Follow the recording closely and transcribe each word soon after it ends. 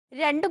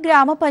രണ്ട്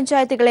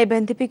ഗ്രാമപഞ്ചായത്തുകളെ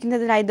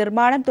ബന്ധിപ്പിക്കുന്നതിനായി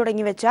നിർമ്മാണം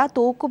തുടങ്ങിവെച്ച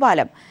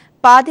തൂക്കുപാലം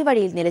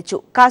പാതിവഴിയിൽ നിലച്ചു.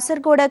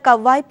 കാസർഗോഡ്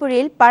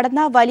കവ്വായ്പുഴയിൽ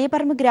പടന്ന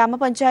വലിയപറമ്പ്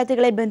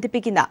ഗ്രാമപഞ്ചായത്തുകളെ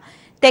ബന്ധിപ്പിക്കുന്ന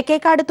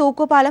തെക്കേക്കാട്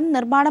തൂക്കുപാലം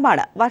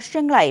നിർമ്മാണമാണ്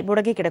വർഷങ്ങളായി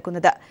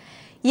മുടങ്ങിക്കിടക്കുന്നത്.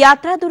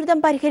 യാത്രാ ദുരിതം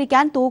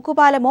പരിഹരിക്കാൻ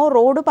തൂക്കുപാലമോ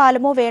റോഡ്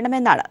പാലമോ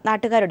വേണമെന്നാണ്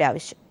നാട്ടുകാരുടെ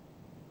ആവശ്യം.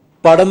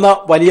 പടന്ന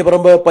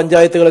വലിയപറമ്പ്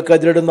പഞ്ചായത്തുകൾക്ക്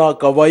അതിരിടുന്ന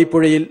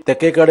കവ്വായ്പുഴയിൽ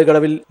തെക്കേക്കാട്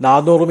കടവിൽ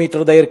 400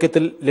 മീറ്റർ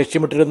ദൈർഘ്യത്തിൽ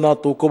ലക്ഷ്യമിട്ടിരുന്ന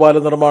തൂക്കുപാല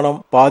നിർമ്മാണം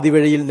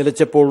പാതിവഴിയിൽ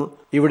നിലച്ചപ്പോൾ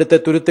ഇവിടുത്തെ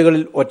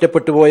തുരുത്തുകളിൽ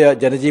ഒറ്റപ്പെട്ടുപോയ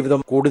ജനജീവിതം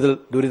കൂടുതൽ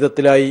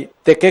ദുരിതത്തിലായി.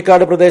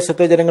 തെക്കേക്കാട്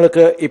പ്രദേശത്തെ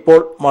ജനങ്ങൾക്ക് ഇപ്പോൾ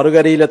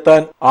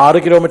മറുകരയിലെത്താൻ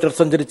 6 കിലോമീറ്റർ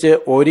സഞ്ചരിച്ച്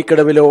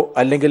ഓരിക്കടവിലോ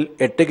അല്ലെങ്കിൽ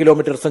 8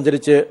 കിലോമീറ്റർ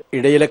സഞ്ചരിച്ച്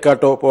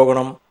ഇടയിലക്കാട്ടോ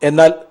പോകണം.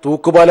 എന്നാൽ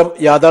തൂക്കുപാലം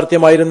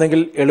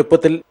യാഥാർത്ഥ്യമായിരുന്നെങ്കിൽ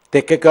എളുപ്പത്തിൽ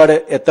തെക്കേക്കാട്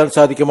എത്താൻ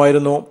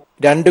സാധിക്കുമായിരുന്നു.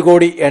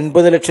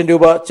 2,80,00,000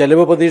 രൂപ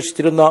ചെലവ്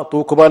പ്രതീക്ഷിച്ചിരുന്ന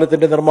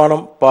തൂക്കുപാലത്തിന്റെ നിർമ്മാണം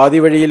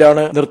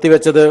പാതിവഴിയിലാണ്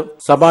നിർത്തിവെച്ചത്.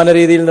 സമാന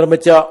രീതിയിൽ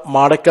നിർമ്മിച്ച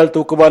മാടക്കാൽ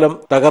തൂക്കുപാലം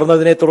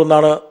തകർന്നതിനെ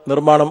തുടർന്നാണ്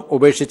നിർമ്മാണം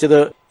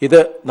ഉപേക്ഷിച്ചത്. ഇത്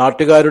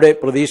നാട്ടുകാരുടെ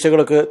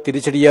പ്രതീക്ഷകൾക്ക്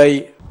തിരിച്ചടിയായി.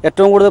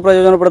 ഏറ്റവും കൂടുതൽ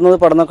പ്രയോജനപ്പെടുന്നത്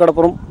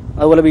പടന്നക്കടപ്പുറം,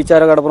 അതുപോലെ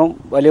ബീച്ചാര കടപ്പുറം,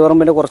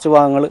 വലിയപറമ്പിന്റെ കുറച്ച്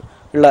ഭാഗങ്ങൾ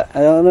ഉള്ള,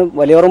 അതായത്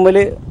വലിയപറമ്പിൽ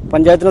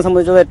പഞ്ചായത്തിനെ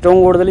സംബന്ധിച്ചത് ഏറ്റവും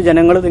കൂടുതൽ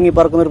ജനങ്ങൾ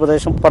തിങ്ങിപ്പാർക്കുന്ന ഒരു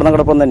പ്രദേശം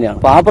പടന്നക്കടപ്പുറം തന്നെയാണ്.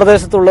 അപ്പോൾ ആ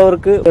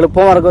പ്രദേശത്തുള്ളവർക്ക്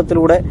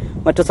എളുപ്പമാർഗത്തിലൂടെ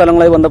മറ്റു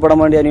സ്ഥലങ്ങളായി ബന്ധപ്പെടാൻ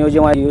വേണ്ടി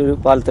അനുയോജ്യമായ ഈ ഒരു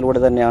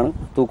പാലത്തിലൂടെ തന്നെയാണ്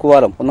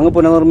തൂക്കുപാലം ഒന്നെങ്കിൽ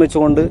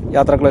പുനർനിർമ്മിച്ചുകൊണ്ട്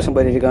യാത്രാക്ലേശം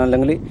പരിഹരിക്കാൻ,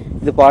 അല്ലെങ്കിൽ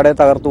ഇത് പാടെ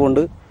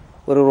തകർത്തുകൊണ്ട്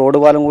ഒരു റോഡ്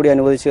പാലം കൂടി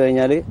അനുവദിച്ചു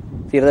കഴിഞ്ഞാൽ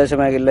തീരദേശ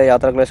മേഖലയിലെ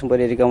യാത്രാക്ലേശം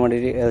പരിഹരിക്കാൻ വേണ്ടി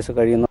ഏകദേശം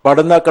കഴിയുന്നു.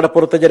 പടന്ന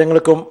കടപ്പുറത്തെ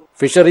ജനങ്ങൾക്കും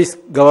ഫിഷറീസ്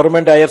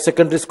ഗവൺമെന്റ് ഹയർ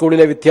സെക്കൻഡറി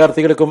സ്കൂളിലെ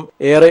വിദ്യാർത്ഥികൾക്കും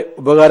ഏറെ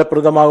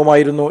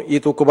ഉപകാരപ്രദമാകുമായിരുന്നു ഈ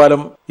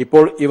തൂക്കുപാലം.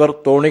 ഇപ്പോൾ ഇവർ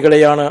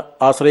തോണികളെയാണ്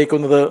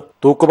ആശ്രയിക്കുന്നത്.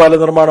 തൂക്കുപാല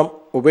നിർമ്മാണം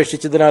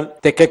ഉപേക്ഷിച്ചതിനാൽ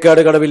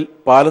തെക്കേക്കാട് കടവിൽ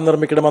പാലം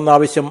നിർമ്മിക്കണമെന്ന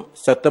ആവശ്യം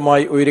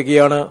ശക്തമായി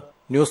ഉയരുകയാണ്.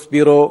 News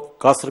bureau,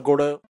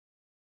 Kasaragod.